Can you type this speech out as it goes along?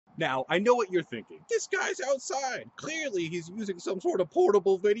Now, I know what you're thinking. This guy's outside. Clearly, he's using some sort of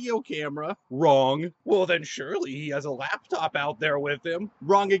portable video camera. Wrong. Well, then surely he has a laptop out there with him.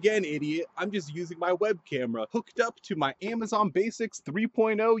 Wrong again, idiot. I'm just using my web camera hooked up to my Amazon Basics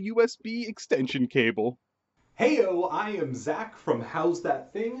 3.0 USB extension cable. Heyo, I am Zach from How's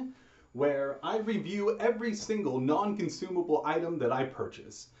That Thing, where I review every single non-consumable item that I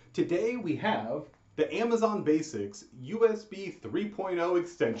purchase. Today we have the Amazon Basics USB 3.0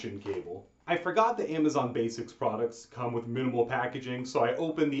 extension cable. I forgot the Amazon Basics products come with minimal packaging, so I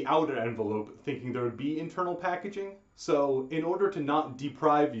opened the outer envelope thinking there would be internal packaging. So in order to not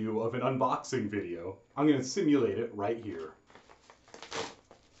deprive you of an unboxing video, I'm going to simulate it right here.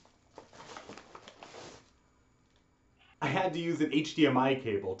 I had to use an HDMI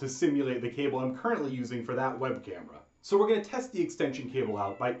cable to simulate the cable I'm currently using for that web camera. So we're going to test the extension cable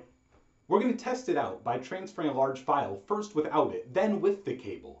out by transferring a large file, first without it, then with the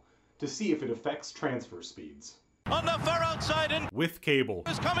cable, to see if it affects transfer speeds. On the far outside and With cable.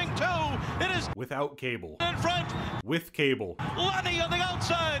 is coming too. It is Without cable. in front. With cable. Lonnie on the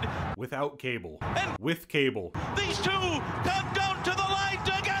outside. Without cable. And With cable. these two come down to the line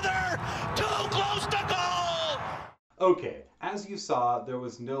together. Too close to goal. Okay, as you saw, there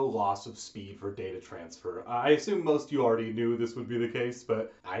was no loss of speed for data transfer. I assume most of you already knew this would be the case,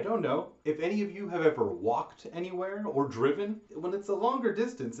 but I don't know. If any of you have ever walked anywhere or driven, when it's a longer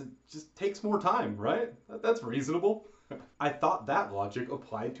distance, it just takes more time, right? That's reasonable. I thought that logic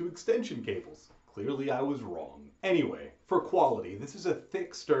applied to extension cables. Clearly I was wrong. Anyway, for quality, this is a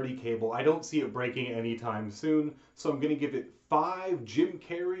thick, sturdy cable. I don't see it breaking anytime soon, so I'm gonna give it 5 Jim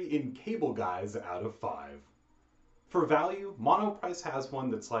Carrey in cable guys out of 5. For value, Monoprice has one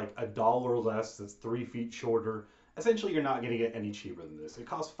that's like $1 less, that's 3 feet shorter. Essentially, you're not going to get any cheaper than this. It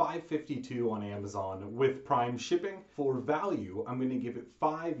costs $5.52 on Amazon with Prime shipping. For value, I'm going to give it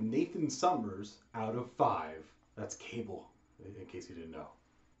 5 Nathan Summers out of 5. That's cable, in case you didn't know.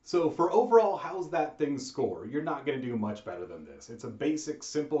 So for overall, how's that thing score? You're not going to do much better than this. It's a basic,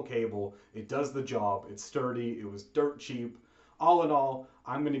 simple cable. It does the job. It's sturdy. It was dirt cheap. All in all,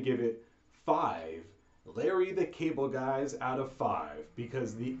 I'm going to give it 5 Larry the Cable Guys out of 5,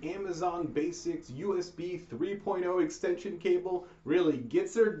 because the Amazon Basics USB 3.0 extension cable really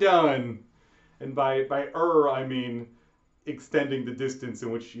gets her done. And by I mean extending the distance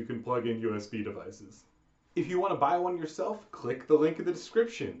in which you can plug in USB devices. If you want to buy one yourself, click the link in the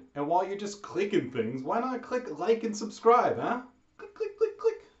description. And while you're just clicking things, why not click like and subscribe, huh? Click, click, click, click.